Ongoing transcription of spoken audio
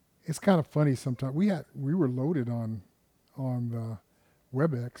it's kind of funny sometimes. We were loaded on the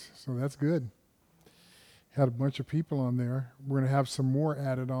WebEx, so that's good. Had a bunch of people on there. We're going to have some more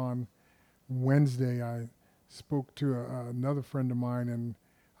added on Wednesday. I spoke to another friend of mine, and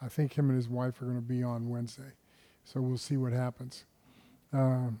I think him and his wife are going to be on Wednesday. So we'll see what happens.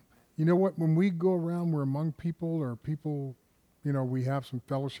 You know what? When we go around, we're among people, or people, we have some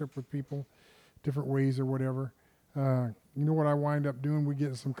fellowship with people, different ways or whatever. You know what I wind up doing? We get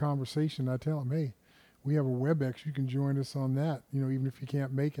in some conversation. I tell them, hey, we have a WebEx. You can join us on that, even if you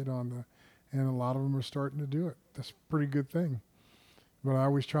can't make it on the, and a lot of them are starting to do it. That's a pretty good thing. But I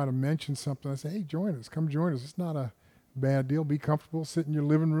always try to mention something. I say, hey, join us. Come join us. It's not a bad deal. Be comfortable. Sit in your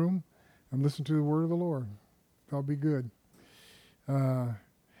living room and listen to the word of the Lord. That'll be good. I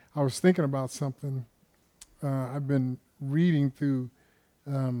was thinking about something. I've been reading through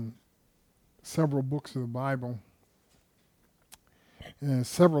several books of the Bible. And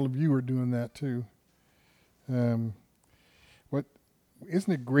several of you are doing that too. Isn't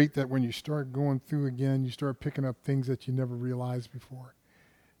it great that when you start going through again, you start picking up things that you never realized before?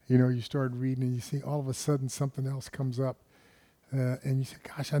 You start reading and you see all of a sudden something else comes up. And you say,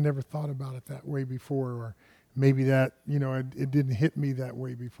 gosh, I never thought about it that way before. Or maybe that, it didn't hit me that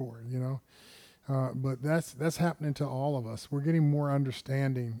way before, But that's happening to all of us. We're getting more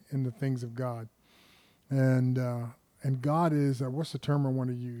understanding in the things of God. And God is, what's the term I want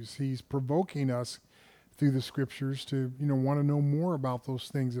to use? He's provoking us through the scriptures to, want to know more about those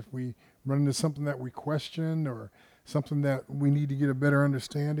things. If we run into something that we question or something that we need to get a better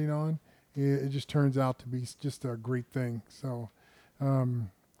understanding on, it just turns out to be just a great thing. So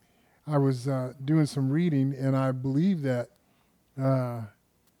I was doing some reading, and I believe that thought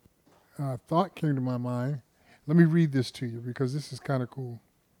came to my mind. Let me read this to you because this is kind of cool.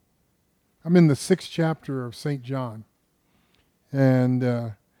 I'm in the 6th chapter of St. John.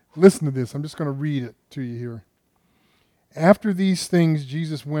 And listen to this. I'm just going to read it to you here. After these things,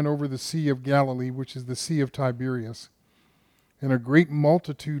 Jesus went over the Sea of Galilee, which is the Sea of Tiberias. And a great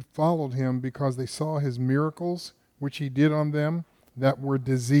multitude followed him because they saw his miracles, which he did on them that were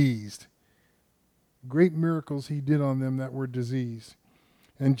diseased. Great miracles he did on them that were diseased.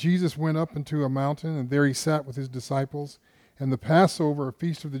 And Jesus went up into a mountain, and there he sat with his disciples. And the Passover, a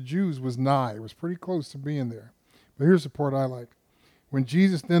feast of the Jews, was nigh. It was pretty close to being there. But here's the part I like. When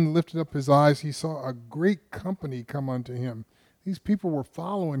Jesus then lifted up his eyes, he saw a great company come unto him. These people were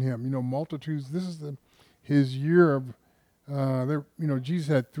following him, multitudes. This is his year of, Jesus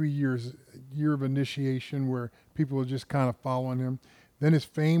had 3 years, year of initiation where people were just kind of following him. Then his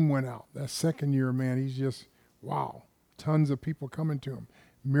fame went out. That second year, man, he's just, wow, tons of people coming to him,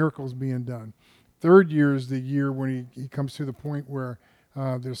 miracles being done. Third year is the year when he comes to the point where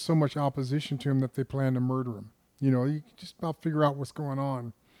there's so much opposition to him that they plan to murder him. You can just about figure out what's going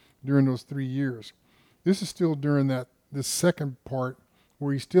on during those 3 years. This is still during this second part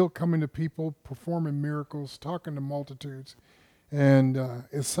where he's still coming to people, performing miracles, talking to multitudes. And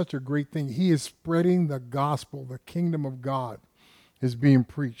it's such a great thing. He is spreading the gospel. The kingdom of God is being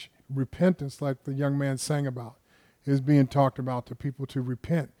preached. Repentance, like the young man sang about, is being talked about to people to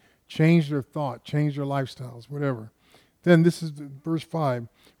repent, change their thought, change their lifestyles, whatever. Then this is verse 5.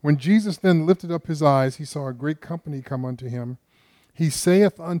 When Jesus then lifted up his eyes, he saw a great company come unto him. He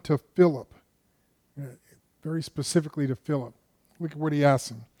saith unto Philip, very specifically to Philip, look at what he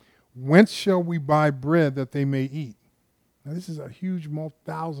asks him. Whence shall we buy bread that they may eat? Now this is a huge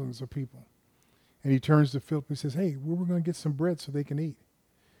thousands of people. And he turns to Philip and says, hey, where are we going to get some bread so they can eat?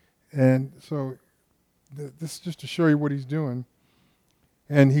 And so this is just to show you what he's doing.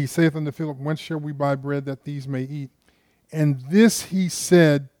 And he saith unto Philip, whence shall we buy bread that these may eat? And this he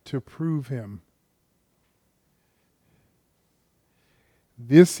said to prove him.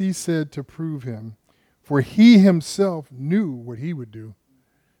 This he said to prove him, for he himself knew what he would do.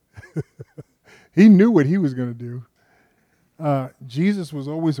 He knew what he was going to do. Jesus was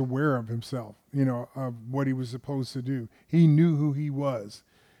always aware of himself, of what he was supposed to do. He knew who he was.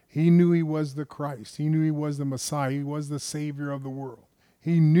 He knew he was the Christ. He knew he was the Messiah. He was the Savior of the world.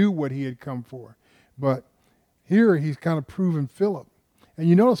 He knew what he had come for. But here he's kind of proving Philip. And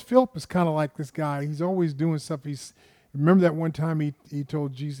you notice Philip is kind of like this guy. He's always doing stuff. Remember that one time he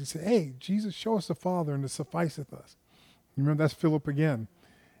told Jesus, he said, hey, Jesus, show us the Father and it sufficeth us. You remember that's Philip again.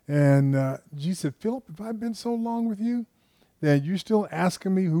 And Jesus said, Philip, have I been so long with you that you're still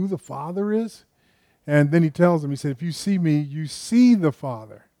asking me who the Father is? And then he tells him, he said, if you see me, you see the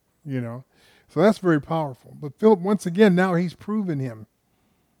Father, So that's very powerful. But Philip, once again, now he's proven him.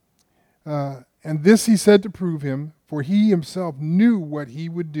 And this he said to prove him, for he himself knew what he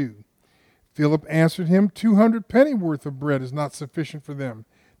would do. Philip answered him, 200 pennyworth of bread is not sufficient for them,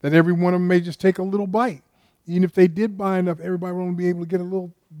 that every one of them may just take a little bite. Even if they did buy enough, everybody will only be able to get a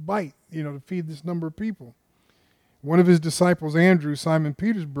little bite, to feed this number of people. One of his disciples, Andrew, Simon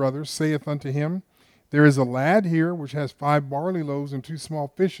Peter's brother, saith unto him, There is a lad here which has 5 barley loaves and 2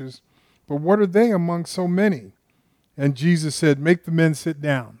 small fishes, but what are they among so many? And Jesus said, Make the men sit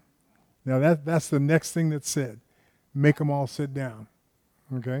down. Now that's the next thing that's said. Make them all sit down.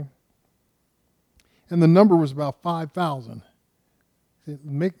 Okay? And the number was about 5,000.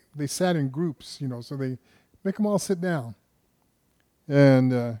 They sat in groups, so they make them all sit down.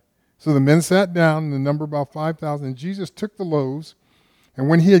 And so the men sat down, the number about 5,000. And Jesus took the loaves, and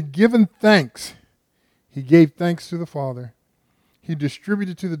when he had given thanks, he gave thanks to the Father. He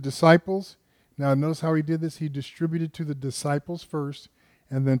distributed to the disciples. Now notice how he did this. He distributed to the disciples first,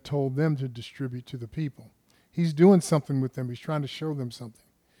 and then told them to distribute to the people. He's doing something with them. He's trying to show them something.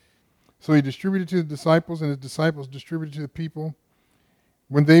 So he distributed to the disciples, and his disciples distributed to the people.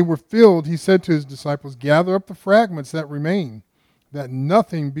 When they were filled, he said to his disciples, Gather up the fragments that remain, that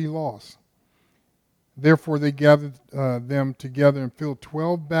nothing be lost. Therefore they gathered them together and filled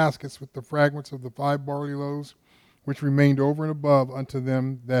 12 baskets with the fragments of the 5 barley loaves, which remained over and above unto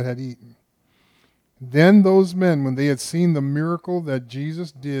them that had eaten. Then those men, when they had seen the miracle that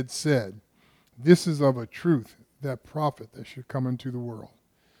Jesus did, said, This is of a truth that prophet that should come into the world.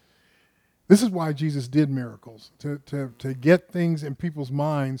 This is why Jesus did miracles, to get things in people's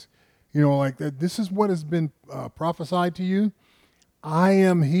minds, like that. This is what has been prophesied to you. I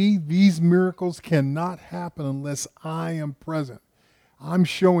am he. These miracles cannot happen unless I am present. I'm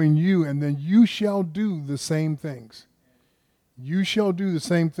showing you, and then you shall do the same things. You shall do the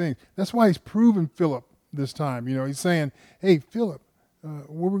same thing. That's why he's proven Philip this time. He's saying, hey, Philip,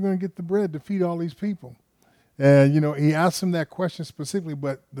 where are we going to get the bread to feed all these people? And, he asked him that question specifically,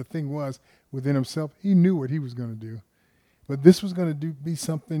 but the thing was, within himself, he knew what he was going to do. But this was going to be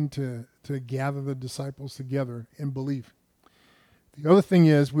something to gather the disciples together in belief. The other thing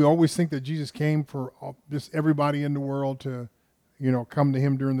is, we always think that Jesus came for just everybody in the world to, come to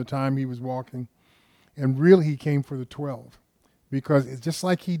him during the time he was walking. And really, he came for the 12. Because it's just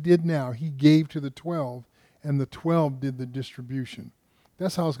like he did now, he gave to the 12, and the 12 did the distribution.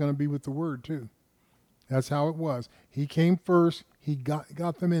 That's how it's going to be with the word, too. That's how it was. He came first. He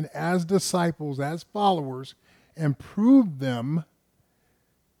got them in as disciples, as followers, and proved them,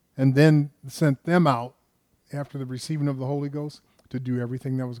 and then sent them out after the receiving of the Holy Ghost to do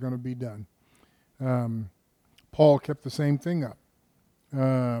everything that was going to be done. Paul kept the same thing up.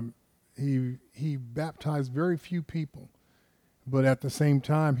 He baptized very few people, but at the same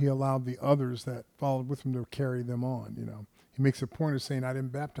time, he allowed the others that followed with him to carry them on. He makes a point of saying, I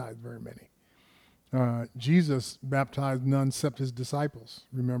didn't baptize very many. Jesus baptized none except his disciples,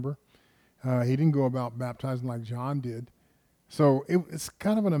 remember? He didn't go about baptizing like John did. So it's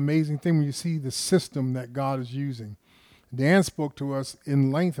kind of an amazing thing when you see the system that God is using. Dan spoke to us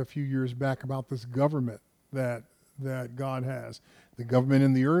in length a few years back about this government that God has. The government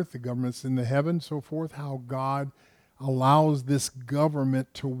in the earth, the governments in the heaven, so forth, how God allows this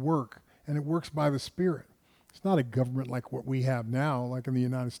government to work. And it works by the Spirit. It's not a government like what we have now, like in the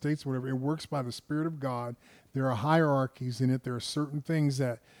United States or whatever. It works by the Spirit of God. There are hierarchies in it. There are certain things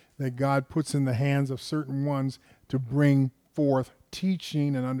that God puts in the hands of certain ones to bring forth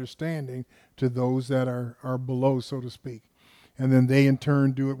teaching and understanding to those that are below, so to speak. And then they in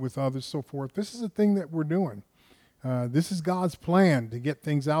turn do it with others, so forth. This is a thing that we're doing. This is God's plan to get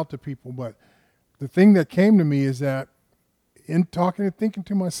things out to people. But the thing that came to me is that in talking and thinking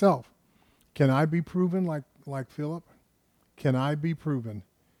to myself, can I be proven like Philip? Can I be proven?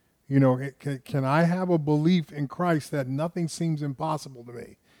 Can I have a belief in Christ that nothing seems impossible to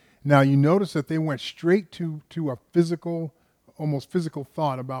me? Now, you notice that they went straight to a physical, almost physical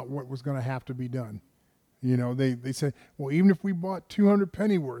thought about what was going to have to be done. They said, well, even if we bought 200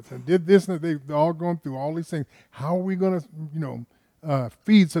 pennyworth and did this, and they're all going through all these things, how are we going to,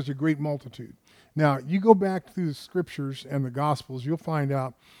 feed such a great multitude? Now, you go back through the scriptures and the Gospels, you'll find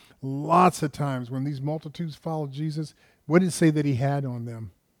out lots of times when these multitudes followed Jesus, what did it say that he had on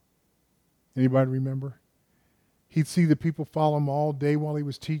them? Anybody remember? He'd see the people follow him all day while he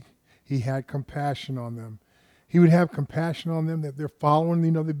was teaching. He had compassion on them. He would have compassion on them that they're following,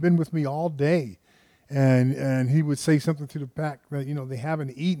 they've been with me all day. And he would say something to the pack that, they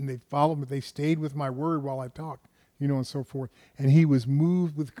haven't eaten, they followed me, they stayed with my word while I talked, and so forth. And he was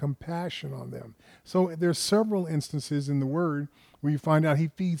moved with compassion on them. So there's several instances in the word where you find out he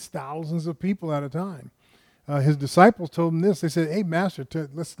feeds thousands of people at a time. His disciples told him this. They said, hey, Master,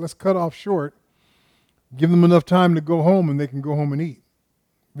 let's cut off short. Give them enough time to go home and they can go home and eat.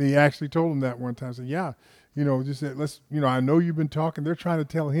 They actually told him that one time. Said, yeah, Just said, I know you've been talking. They're trying to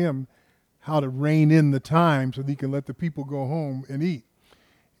tell him how to rein in the time so that he can let the people go home and eat.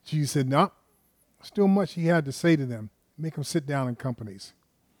 Jesus said, no, still much he had to say to them. Make them sit down in companies.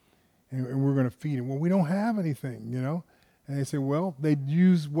 And we're going to feed them. Well, we don't have anything, And they said, well, they'd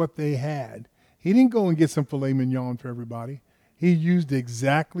use what they had. He didn't go and get some filet mignon for everybody. He used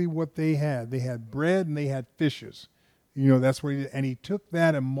exactly what they had. They had bread and they had fishes. That's what he did. And he took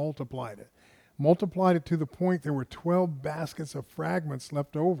that and multiplied it. Multiplied it to the point there were 12 baskets of fragments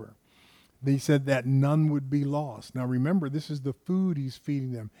left over. They said that none would be lost. Now remember, this is the food he's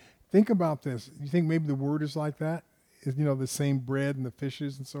feeding them. Think about this. You think maybe the word is like that? The same bread and the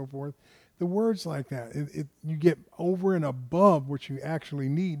fishes and so forth. The word's like that. You get over and above what you actually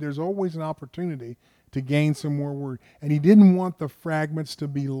need. There's always an opportunity to gain some more word. And he didn't want the fragments to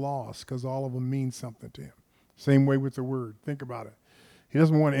be lost because all of them mean something to him. Same way with the word. Think about it. He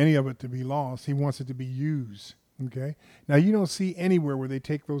doesn't want any of it to be lost. He wants it to be used. Okay? Now, you don't see anywhere where they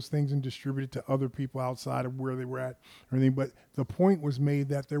take those things and distribute it to other people outside of where they were at or anything. But the point was made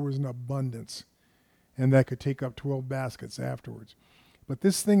that there was an abundance. And that could take up 12 baskets afterwards. But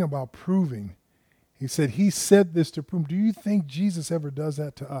this thing about proving, he said this to prove. Do you think Jesus ever does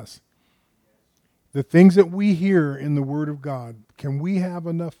that to us? The things that we hear in the Word of God, can we have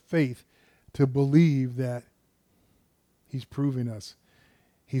enough faith to believe that he's proving us?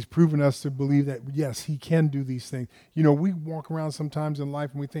 He's proven us to believe that, yes, he can do these things. We walk around sometimes in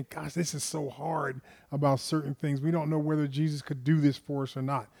life and we think, gosh, this is so hard about certain things. We don't know whether Jesus could do this for us or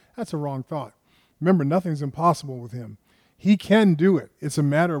not. That's a wrong thought. Remember, nothing's impossible with him. He can do it. It's a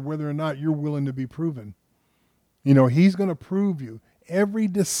matter of whether or not you're willing to be proven. He's going to prove you. Every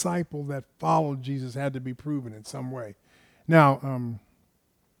disciple that followed Jesus had to be proven in some way. Now,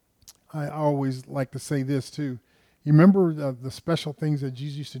 I always like to say this too. You remember the special things that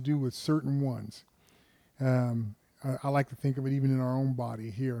Jesus used to do with certain ones. I like to think of it even in our own body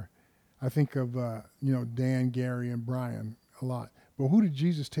here. I think of, Dan, Gary, and Brian a lot. But who did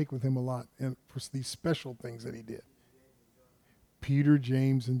Jesus take with him a lot for these special things that he did? Peter,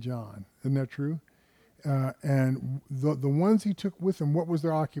 James, and John. Isn't that true? And the ones he took with him, what was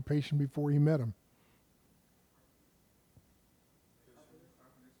their occupation before he met them?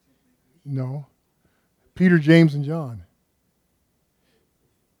 No. Peter, James, and John.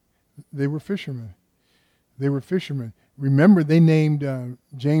 They were fishermen. Remember, they named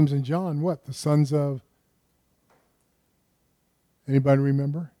James and John what? The sons of... Anybody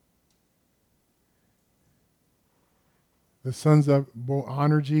remember? The sons of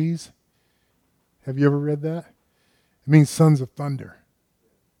Boanerges. Have you ever read that? It means sons of thunder.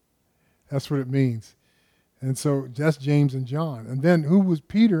 That's what it means. And so that's James and John. And then who was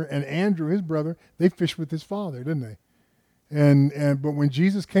Peter and Andrew, his brother? They fished with his father, didn't they? But when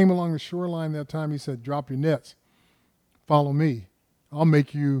Jesus came along the shoreline that time, he said, drop your nets. Follow me. I'll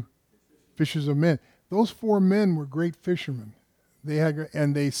make you fishers of men. Those 4 men were great fishermen.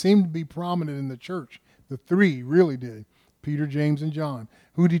 They seemed to be prominent in the church. The 3 really did. Peter, James, and John.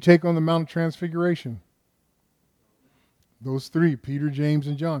 Who did he take on the Mount of Transfiguration? Those 3, Peter, James,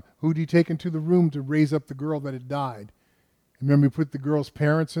 and John. Who did he take into the room to raise up the girl that had died? Remember, he put the girl's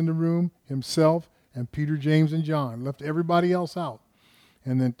parents in the room, himself, and Peter, James, and John. Left everybody else out.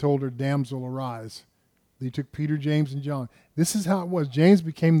 And then told her, damsel, arise. They took Peter, James, and John. This is how it was. James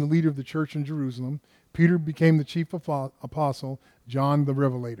became the leader of the church in Jerusalem. Peter became the chief apostle. John, the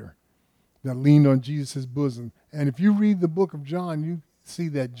revelator, that leaned on Jesus' bosom. And if you read the book of John, you see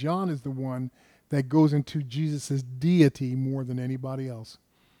that John is the one that goes into Jesus' deity more than anybody else,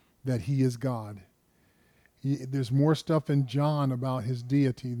 that he is God. There's more stuff in John about his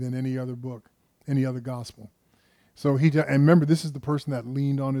deity than any other book, any other gospel. So and remember, this is the person that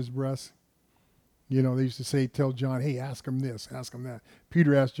leaned on his breast. They used to say, tell John, hey, ask him this, ask him that.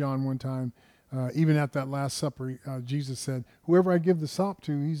 Peter asked John one time, even at that Last Supper, Jesus said, whoever I give the sop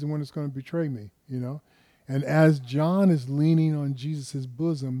to, he's the one that's going to betray me, And as John is leaning on Jesus'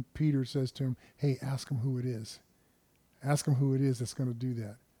 bosom, Peter says to him, hey, ask him who it is. Ask him who it is that's going to do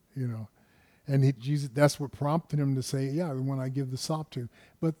that, And Jesus, that's what prompted him to say, yeah, the one I give the sop to.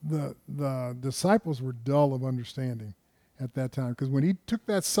 But the disciples were dull of understanding at that time. Because when he took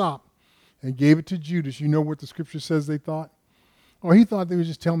that sop and gave it to Judas, you know what the scripture says they thought? Oh, he thought they would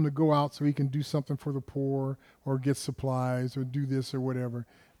just tell him to go out so he can do something for the poor or get supplies or do this or whatever.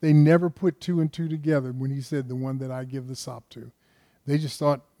 They never put 2 and 2 together when he said the one that I give the sop to. They just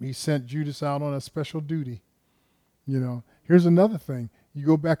thought he sent Judas out on a special duty. Here's another thing. You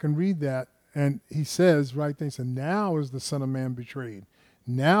go back and read that, and he says right there, he said, now is the Son of Man betrayed.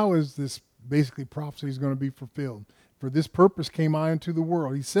 Now is this basically prophecy is going to be fulfilled. For this purpose came I into the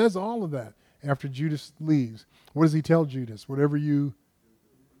world. He says all of that. after Judas leaves. What does he tell Judas? Whatever you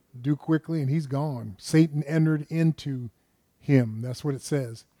do quickly, and he's gone. Satan entered into him. That's what it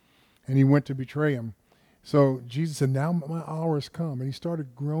says. And he went to betray him. So Jesus said, now my hour has come. And he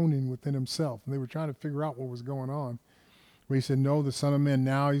started groaning within himself. And they were trying to figure out what was going on. But he said, no, the Son of Man,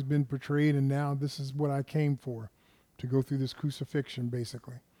 now he's been betrayed, and now this is what I came for, to go through this crucifixion,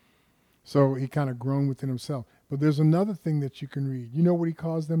 basically. So he kind of groaned within himself. But there's another thing that you can read. You know what he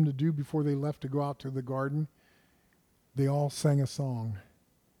caused them to do before they left to go out to the garden? They all sang a song.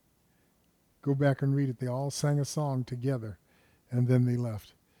 Go back and read it. They all sang a song together, and then they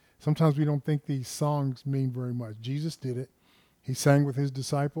left. Sometimes we don't think these songs mean very much. Jesus did it. He sang with his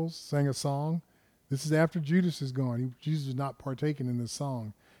disciples, sang a song. This is after Judas is gone. Jesus is not partaking in this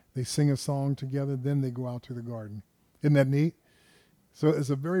song. They sing a song together, then they go out to the garden. Isn't that neat? So it's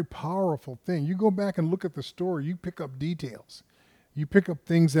a very powerful thing. You go back and look at the story, you pick up details. You pick up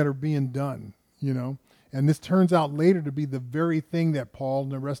things that are being done, you know. And this turns out later to be the very thing that Paul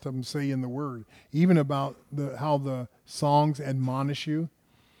and the rest of them say in the Word, even about how the songs admonish you.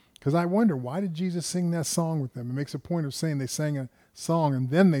 Because I wonder, why did Jesus sing that song with them? It makes a point of saying they sang a song and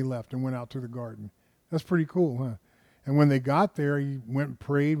then they left and went out to the garden. That's pretty cool, huh? And when they got there, he went and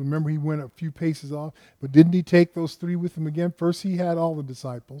prayed. Remember, he went a few paces off. But didn't he take those three with him again? First, he had all the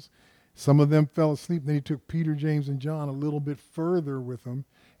disciples. Some of them fell asleep. Then he took Peter, James, and John a little bit further with him.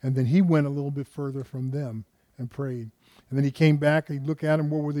 And then he went a little bit further from them and prayed. And then he came back. He'd look at them.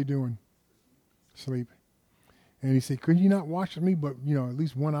 What were they doing? Sleep. And he said, could you not watch with me, but, at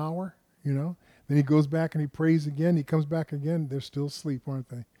least 1 hour, Then he goes back and he prays again. He comes back again. They're still asleep, aren't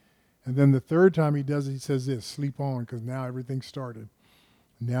they? And then the third time he does it, he says this, sleep on, because now everything started.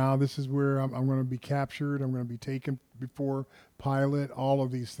 Now this is where I'm going to be captured. I'm going to be taken before Pilate, all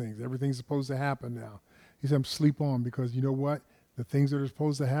of these things. Everything's supposed to happen now. He said, sleep on, because you know what? The things that are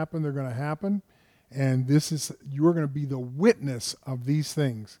supposed to happen, they're going to happen. And you're going to be the witness of these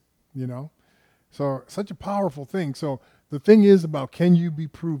things, So such a powerful thing. So the thing is about, can you be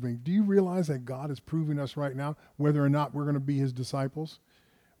proving? Do you realize that God is proving us right now whether or not we're going to be his disciples?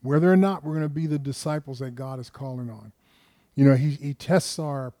 Whether or not we're going to be the disciples that God is calling on. He tests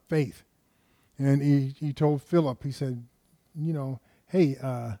our faith. And he told Philip, he said, hey,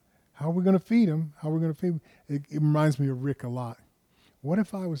 how are we going to feed him? How are we going to feed him? It reminds me of Rick a lot. What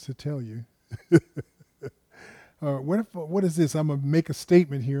if I was to tell you, what is this? I'm going to make a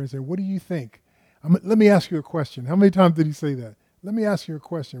statement here and say, what do you think? Let me ask you a question. How many times did he say that? Let me ask you a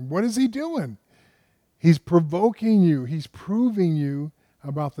question. What is he doing? He's provoking you. He's proving you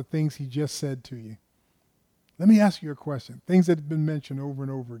about the things he just said to you. Let me ask you a question. Things that have been mentioned over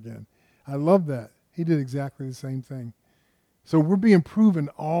and over again. I love that. He did exactly the same thing. So we're being proven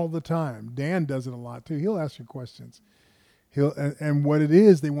all the time. Dan does it a lot too. He'll ask you questions. And what it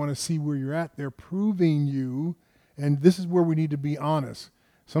is, they want to see where you're at. They're proving you, and this is where we need to be honest.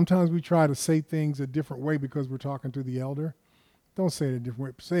 Sometimes we try to say things a different way because we're talking to the elder. Don't say it a different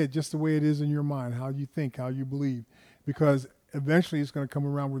way. Say it just the way it is in your mind, how you think, how you believe. Because eventually it's going to come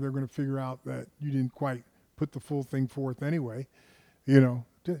around where they're going to figure out that you didn't quite put the full thing forth anyway.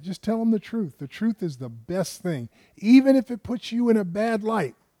 Just tell them the truth. The truth is the best thing. Even if it puts you in a bad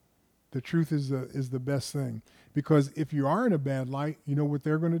light, the truth is the best thing. Because if you are in a bad light, you know what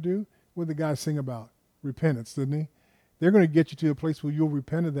they're going to do? What did the guy sing about? Repentance, didn't he? They're going to get you to a place where you'll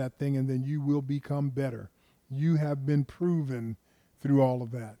repent of that thing, and then you will become better. You have been proven through all of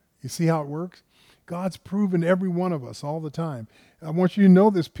that. You see how it works? God's proven every one of us all the time. I want you to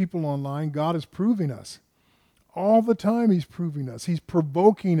know this, people online. God is proving us. All the time he's proving us. He's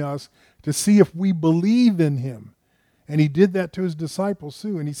provoking us to see if we believe in him. And he did that to his disciples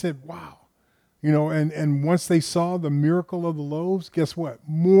too. And he said, wow. And once they saw the miracle of the loaves, guess what?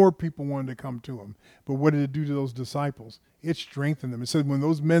 More people wanted to come to him. But what did it do to those disciples? It strengthened them. It said when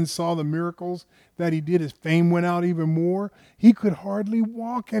those men saw the miracles that he did, his fame went out even more. He could hardly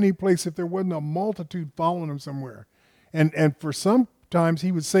walk any place if there wasn't a multitude following him somewhere. And for sometimes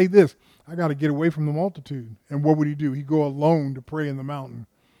he would say this, I got to get away from the multitude. And what would he do? He'd go alone to pray in the mountain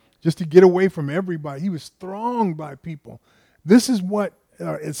just to get away from everybody. He was thronged by people. This is what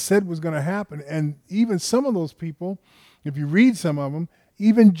it said was going to happen. And even some of those people, if you read some of them,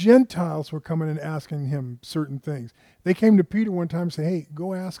 even Gentiles were coming and asking him certain things. They came to Peter one time and said, hey,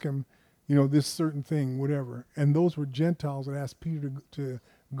 go ask him, this certain thing, whatever. And those were Gentiles that asked Peter to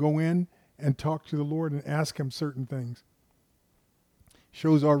go in and talk to the Lord and ask him certain things.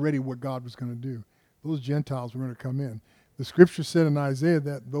 Shows already what God was going to do. Those Gentiles were going to come in. The scripture said in Isaiah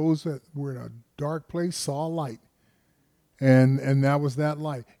that those that were in a dark place saw light. And that was that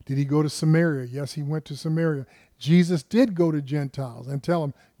light. Did he go to Samaria? Yes, he went to Samaria. Jesus did go to Gentiles and tell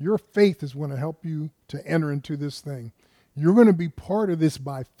them, your faith is going to help you to enter into this thing. You're going to be part of this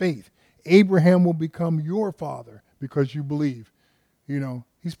by faith. Abraham will become your father because you believe. You know,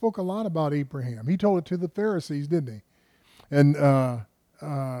 he spoke a lot about Abraham. He told it to the Pharisees, didn't he? And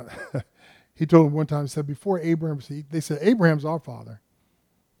he told them one time, he said, before Abraham, they said, Abraham's our father.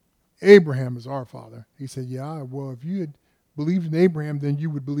 Abraham is our father. He said, yeah, well, if you had believed in Abraham, then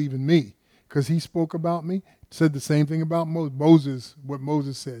you would believe in me. Because he spoke about me, said the same thing about Moses, what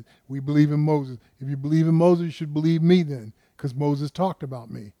Moses said. We believe in Moses. If you believe in Moses, you should believe me then, because Moses talked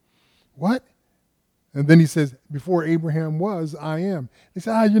about me. What? And then he says, before Abraham was, I am. They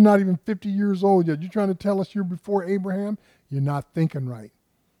said, you're not even 50 years old yet. You're trying to tell us you're before Abraham? You're not thinking right.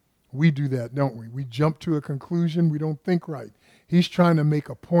 We do that, don't we? We jump to a conclusion. We don't think right. He's trying to make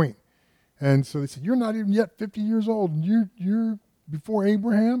a point. And so they said, you're not even yet 50 years old. And you're before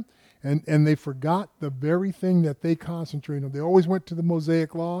Abraham? And they forgot the very thing that they concentrated on. They always went to the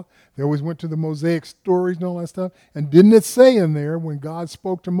Mosaic law. They always went to the Mosaic stories and all that stuff. And didn't it say in there when God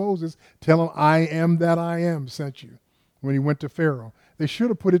spoke to Moses, tell him, I am that I am sent you, when he went to Pharaoh? They should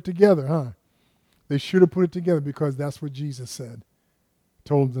have put it together, huh? They should have put it together because that's what Jesus said.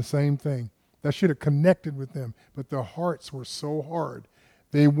 Told them the same thing. That should have connected with them. But their hearts were so hard.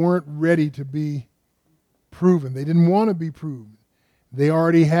 They weren't ready to be proven. They didn't want to be proven. They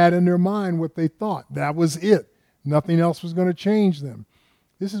already had in their mind what they thought. That was it. Nothing else was going to change them.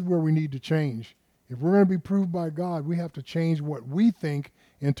 This is where we need to change. If we're going to be proved by God, we have to change what we think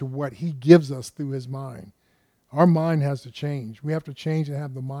into what he gives us through his mind. Our mind has to change. We have to change and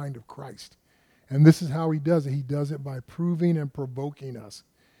have the mind of Christ. And this is how he does it. He does it by proving and provoking us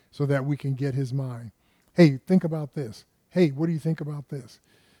so that we can get his mind. Hey, think about this. Hey, what do you think about this?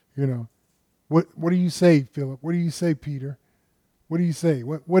 You know, what do you say, Philip? What do you say, Peter? What do you say?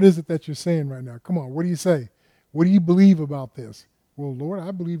 What is it that you're saying right now? Come on, what do you say? What do you believe about this? Well, Lord,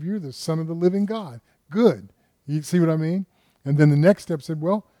 I believe you're the Son of the living God. Good. You see what I mean? And then the next step said,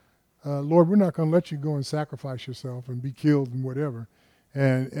 well, Lord, we're not going to let you go and sacrifice yourself and be killed and whatever.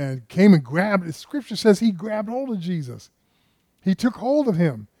 And came and grabbed, the scripture says he grabbed hold of Jesus. He took hold of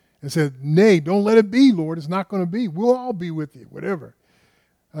him and said, nay, don't let it be, Lord. It's not going to be. We'll all be with you, whatever.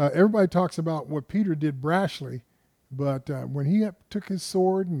 Everybody talks about what Peter did brashly. But when he took his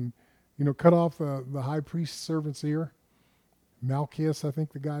sword and, cut off the high priest's servant's ear, Malchus, I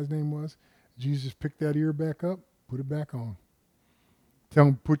think the guy's name was, Jesus picked that ear back up, put it back on. Tell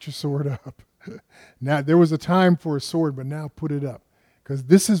him, put your sword up. Now, there was a time for a sword, but now put it up. Because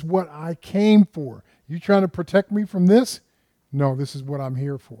this is what I came for. You trying to protect me from this? No, this is what I'm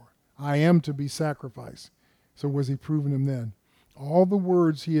here for. I am to be sacrificed. So was he proving him then? All the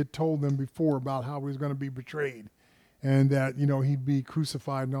words he had told them before about how he was going to be betrayed, and that, he'd be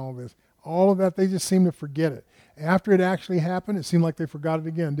crucified and all this. All of that, they just seemed to forget it. After it actually happened, it seemed like they forgot it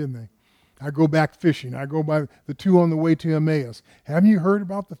again, didn't they? I go back fishing. I go by the two on the way to Emmaus. Haven't you heard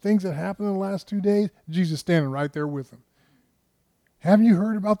about the things that happened in the last 2 days? Jesus standing right there with them. Haven't you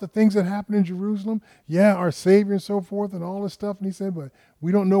heard about the things that happened in Jerusalem? Yeah, our Savior and so forth and all this stuff. And he said, but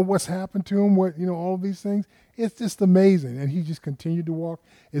we don't know what's happened to him, all of these things. It's just amazing. And he just continued to walk.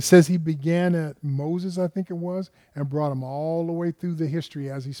 It says he began at Moses, I think it was, and brought them all the way through the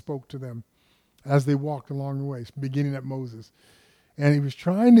history as he spoke to them, as they walked along the way, beginning at Moses. And he was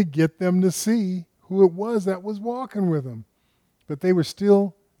trying to get them to see who it was that was walking with him. But they were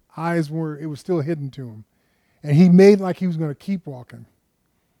still, it was still hidden to him. And he made like he was going to keep walking,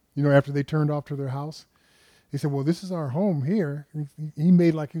 after they turned off to their house. He said, well, this is our home here. He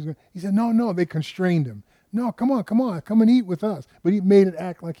made like he was going to. He said, no, they constrained him. No, come on, come and eat with us. But he made it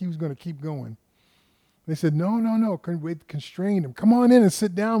act like he was going to keep going. They said, no, constrained him. Come on in and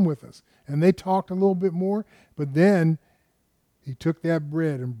sit down with us. And they talked a little bit more, but then he took that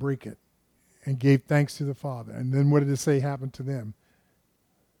bread and broke it and gave thanks to the Father. And then what did it say happened to them?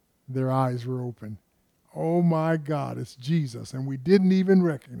 Their eyes were open. Oh my God, it's Jesus. And we didn't even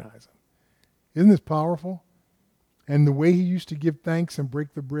recognize him. Isn't this powerful? And the way he used to give thanks and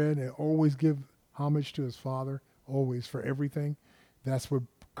break the bread and always give homage to his Father, always for everything, that's what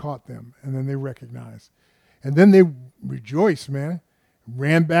caught them. And then they recognized. And then they rejoiced, man.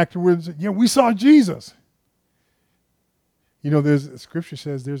 Ran back to where they said, yeah, we saw Jesus. Scripture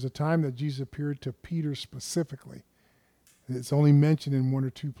says there's a time that Jesus appeared to Peter specifically. It's only mentioned in 1 or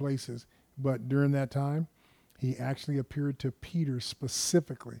 2 places. But during that time, he actually appeared to Peter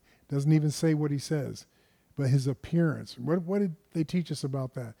specifically. Doesn't even say what he says, but his appearance. What did they teach us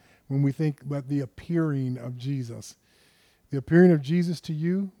about that when we think about the appearing of Jesus? The appearing of Jesus to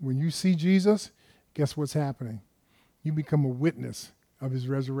you, when you see Jesus, guess what's happening? You become a witness of his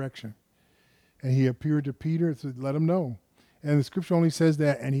resurrection. And he appeared to Peter and said, let him know. And the scripture only says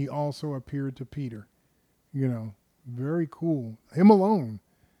that, and he also appeared to Peter. You know, very cool. Him alone.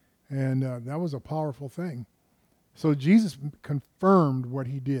 And that was a powerful thing. So Jesus confirmed what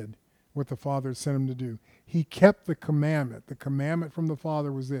he did, what the Father sent him to do. He kept the commandment. The commandment from the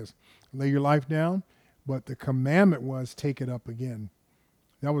Father was this: lay your life down, but the commandment was take it up again.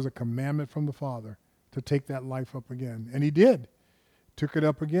 That was a commandment from the Father, to take that life up again. And he did. Took it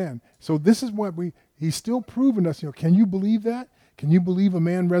up again. So this is what he's still proving us, can you believe that? Can you believe a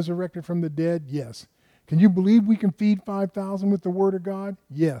man resurrected from the dead? Yes. Can you believe we can feed 5,000 with the word of God?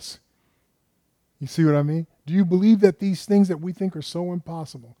 Yes. You see what I mean? Do you believe that these things that we think are so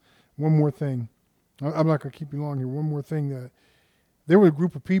impossible? One more thing. I'm not going to keep you long here. One more thing. That there were a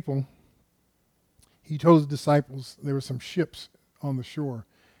group of people. He told his disciples there were some ships on the shore.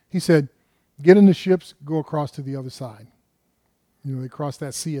 He said, get in the ships, go across to the other side. They crossed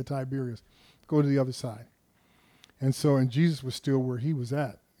that Sea of Tiberias. Go to the other side. And Jesus was still where he was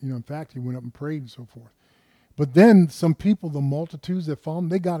at. In fact, he went up and prayed and so forth. But then some people, the multitudes that followed him,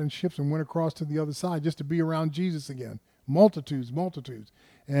 they got in ships and went across to the other side just to be around Jesus again. Multitudes.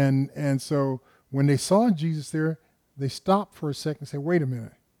 And so when they saw Jesus there, they stopped for a second and said, wait a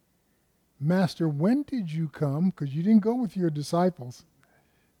minute. Master, when did you come? Because you didn't go with your disciples.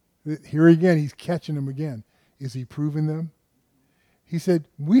 Here again, he's catching them again. Is he proving them? He said,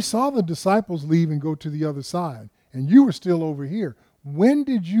 we saw the disciples leave and go to the other side, and you were still over here. When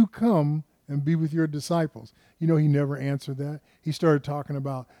did you come and be with your disciples? He never answered that. He started talking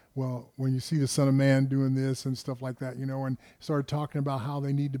about, well, when you see the Son of Man doing this and stuff like that, and started talking about how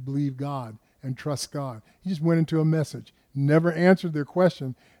they need to believe God and trust God. He just went into a message, never answered their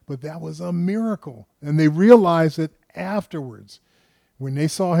question, but that was a miracle. And they realized it afterwards. When they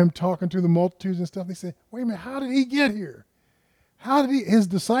saw him talking to the multitudes and stuff, they said, wait a minute, how did he get here? His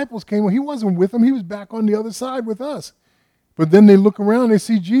disciples came, well, he wasn't with them. He was back on the other side with us. But then they look around, they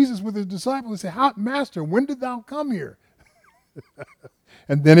see Jesus with his disciples. They say, Master, when did thou come here?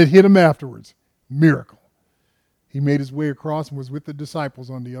 And then it hit him afterwards. Miracle. He made his way across and was with the disciples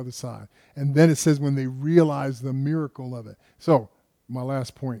on the other side. And then it says when they realized the miracle of it. So, my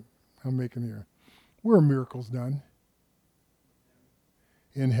last point I'm making here. Where are miracles done?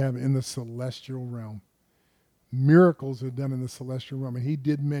 In heaven, in the celestial realm. Miracles are done in the celestial realm, and he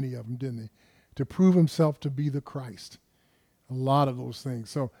did many of them, didn't he? To prove himself to be the Christ. A lot of those things.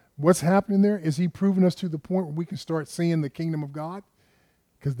 So what's happening there? Is he proving us to the point where we can start seeing the kingdom of God?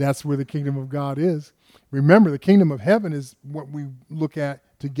 Because that's where the kingdom of God is. Remember, the kingdom of heaven is what we look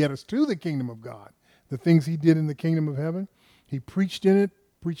at to get us to the kingdom of God. The things he did in the kingdom of heaven. He preached in it,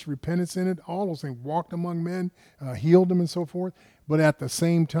 preached repentance in it, all those things, walked among men, healed them and so forth. But at the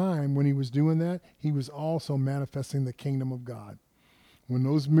same time, when he was doing that, he was also manifesting the kingdom of God. When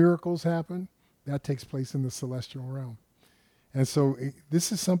those miracles happen, that takes place in the celestial realm. And so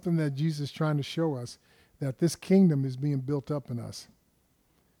this is something that Jesus is trying to show us, that this kingdom is being built up in us.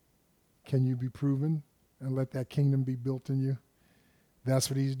 Can you be proven and let that kingdom be built in you? That's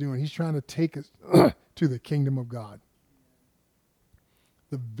what he's doing. He's trying to take us to the kingdom of God.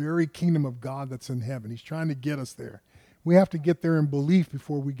 The very kingdom of God that's in heaven. He's trying to get us there. We have to get there in belief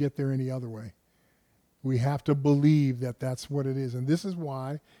before we get there any other way. We have to believe that that's what it is. And this is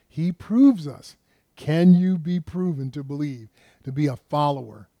why he proves us. Can you be proven to believe, to be a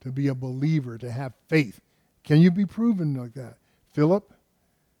follower, to be a believer, to have faith? Can you be proven like that? Philip,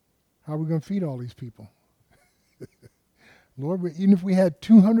 how are we going to feed all these people? Lord, even if we had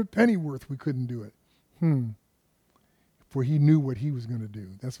 200 pennyworth, we couldn't do it. For he knew what he was going to do.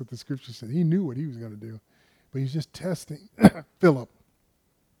 That's what the scripture said. He knew what he was going to do. But he's just testing Philip.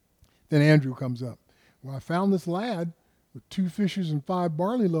 Then Andrew comes up. Well, I found this lad with 2 fishes and 5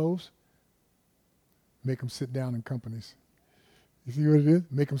 barley loaves. Make him sit down in companies. You see what it is?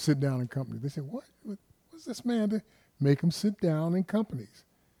 Make him sit down in companies. They said, what's this man do? Make him sit down in companies.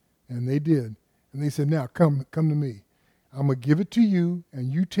 And they did. And they said, now come to me. I'm going to give it to you,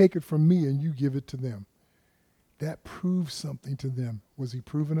 and you take it from me, and you give it to them. That proved something to them. Was he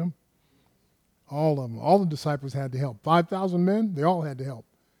proving them? All of them. All the disciples had to help. 5,000 men, they all had to help.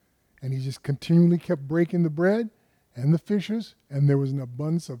 And he just continually kept breaking the bread and the fishes, and there was an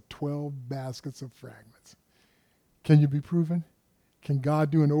abundance of 12 baskets of fragments. Can you be proven? Can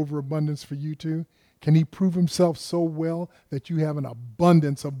God do an overabundance for you too? Can he prove himself so well that you have an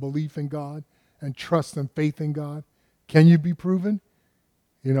abundance of belief in God and trust and faith in God? Can you be proven?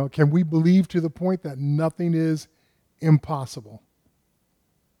 Can we believe to the point that nothing is impossible?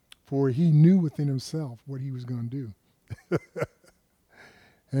 For he knew within himself what he was going to do.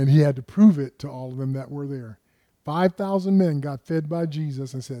 And he had to prove it to all of them that were there. 5,000 men got fed by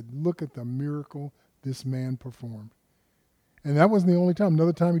Jesus and said, look at the miracle this man performed. And that wasn't the only time.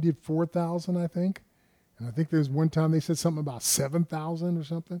 Another time he did 4,000, I think. And I think there was one time they said something about 7,000 or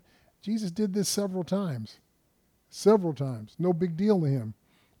something. Jesus did this several times. Several times. No big deal to him.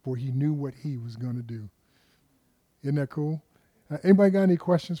 For he knew what he was going to do. Isn't that cool? Anybody got any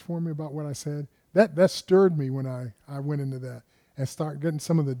questions for me about what I said? That stirred me when I went into that and started getting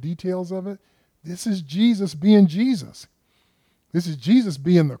some of the details of it. This is Jesus being Jesus. This is Jesus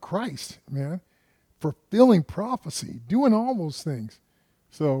being the Christ, man. Fulfilling prophecy, doing all those things.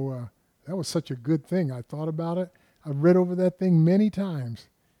 So that was such a good thing. I thought about it. I've read over that thing many times.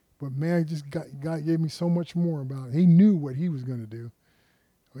 But man, God gave me so much more about it. He knew what he was going to do.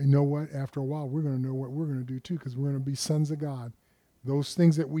 You know what? After a while, we're going to know what we're going to do too, because we're going to be sons of God. Those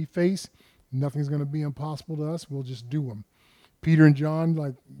things that we face, nothing's going to be impossible to us. We'll just do them. Peter and John,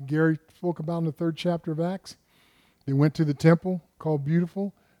 like Gary spoke about in the 3rd chapter of Acts, they went to the temple called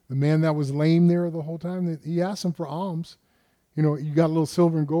Beautiful. The man that was lame there the whole time, he asked him for alms. You know, you got a little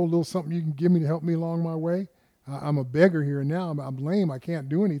silver and gold, a little something you can give me to help me along my way? I'm a beggar here and now. I'm lame. I can't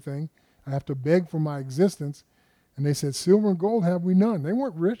do anything. I have to beg for my existence. And they said, silver and gold have we none. They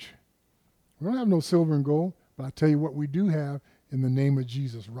weren't rich. We don't have no silver and gold. But I tell you what we do have, in the name of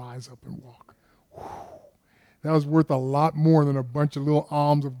Jesus, rise up and walk. Whew. That was worth a lot more than a bunch of little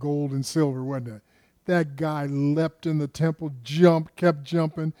alms of gold and silver, wasn't it? That guy leapt in the temple, jumped, kept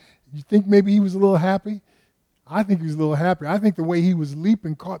jumping. You think maybe he was a little happy? I think he was a little happy. I think the way he was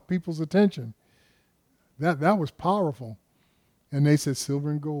leaping caught people's attention. That was powerful. And they said,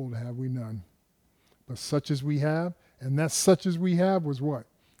 silver and gold have we none. But such as we have, and that such as we have was what?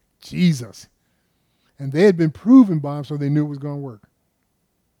 Jesus. And they had been proven by him, so they knew it was going to work.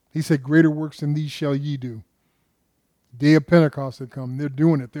 He said, greater works than these shall ye do. Day of Pentecost had come. They're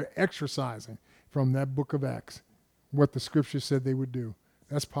doing it. They're exercising from that book of Acts what the scripture said they would do.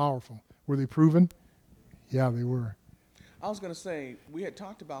 That's powerful. Were they proven? Yeah, they were. I was going to say, we had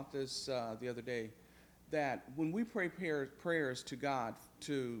talked about this the other day, that when we pray prayers to God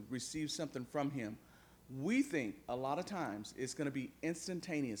to receive something from him, we think a lot of times it's going to be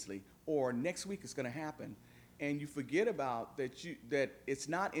instantaneously, or next week it's going to happen. And you forget about that it's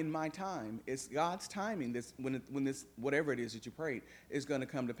not in my time. It's God's timing. When this whatever it is that you prayed is going to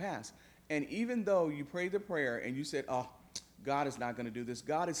come to pass. And even though you prayed the prayer and you said, "Oh, God is not going to do this,"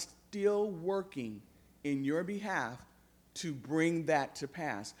 God is still working in your behalf to bring that to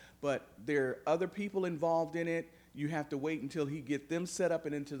pass. But there are other people involved in it. You have to wait until he get them set up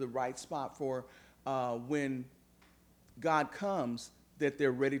and into the right spot for when God comes, that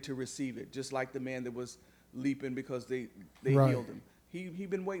they're ready to receive it. Just like the man that was leaping because they Right. healed him. He'd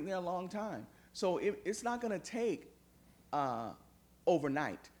been waiting there a long time. So it's not going to take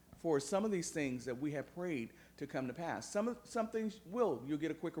overnight for some of these things that we have prayed to come to pass. Some things you'll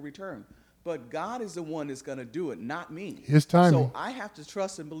get a quicker return. But God is the one that's going to do it, not me. His timing. So I have to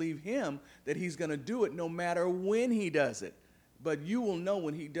trust and believe him that he's going to do it no matter when he does it. But you will know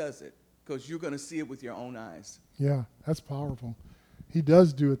when he does it because you're going to see it with your own eyes. Yeah, that's powerful. He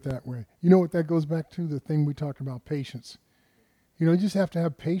does do it that way. You know what that goes back to? The thing we talked about, patience. You know, you just have to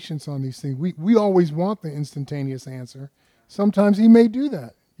have patience on these things. We always want the instantaneous answer. Sometimes he may do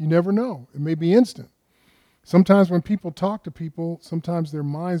that. You never know. It may be instant. Sometimes when people talk to people, sometimes their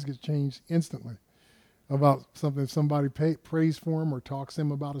minds get changed instantly about something. If somebody prays for them or talks to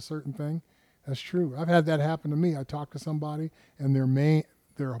them about a certain thing, that's true. I've had that happen to me. I talked to somebody and their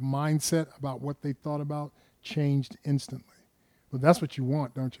mindset about what they thought about changed instantly. But that's what you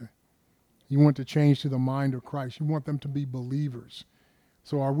want, don't you? You want to change to the mind of Christ. You want them to be believers.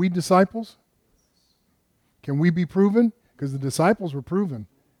 So are we disciples? Can we be proven? Because the disciples were proven.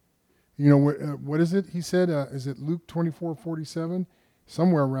 You know, what is it? He said, is it Luke 24:47?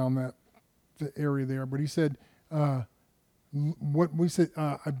 Somewhere around that area there. But he said, I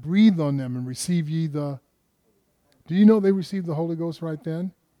breathed on them and receive ye the... Do you know they received the Holy Ghost right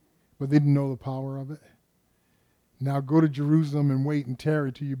then? But they didn't know the power of it. Now go to Jerusalem and wait and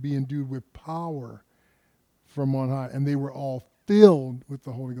tarry till you be endued with power from on high. And they were all filled with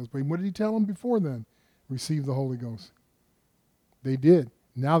the Holy Ghost. But what did he tell them before then? Receive the Holy Ghost. They did.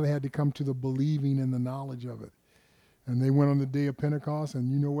 Now they had to come to the believing and the knowledge of it. And they went on the day of Pentecost, and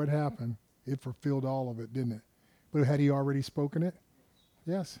you know what happened. It fulfilled all of it, didn't it? But had he already spoken it?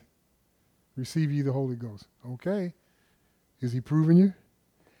 Yes. Receive ye the Holy Ghost. Okay. Is he proving you?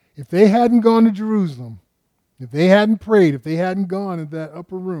 If they hadn't gone to Jerusalem, if they hadn't prayed, if they hadn't gone in that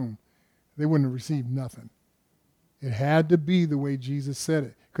upper room, they wouldn't have received nothing. It had to be the way Jesus said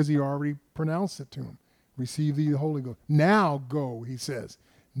it, because he already pronounced it to them. Receive thee the Holy Ghost. Now go, he says.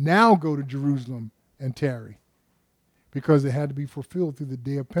 Now go to Jerusalem and tarry. because it had to be fulfilled through the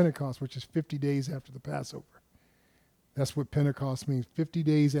day of Pentecost, which is 50 days after the Passover. That's what Pentecost means, 50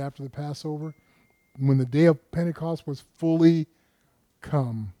 days after the Passover, when the day of Pentecost was fully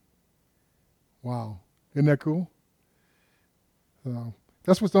come. Wow. Isn't that cool? So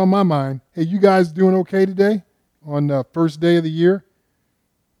that's what's on my mind. Hey, you guys doing okay today on the first day of the year?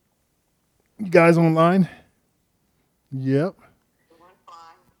 You guys online? Yep.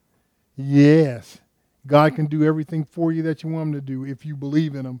 Yes. God can do everything for you that you want him to do if you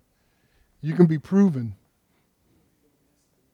believe in him. You can be proven.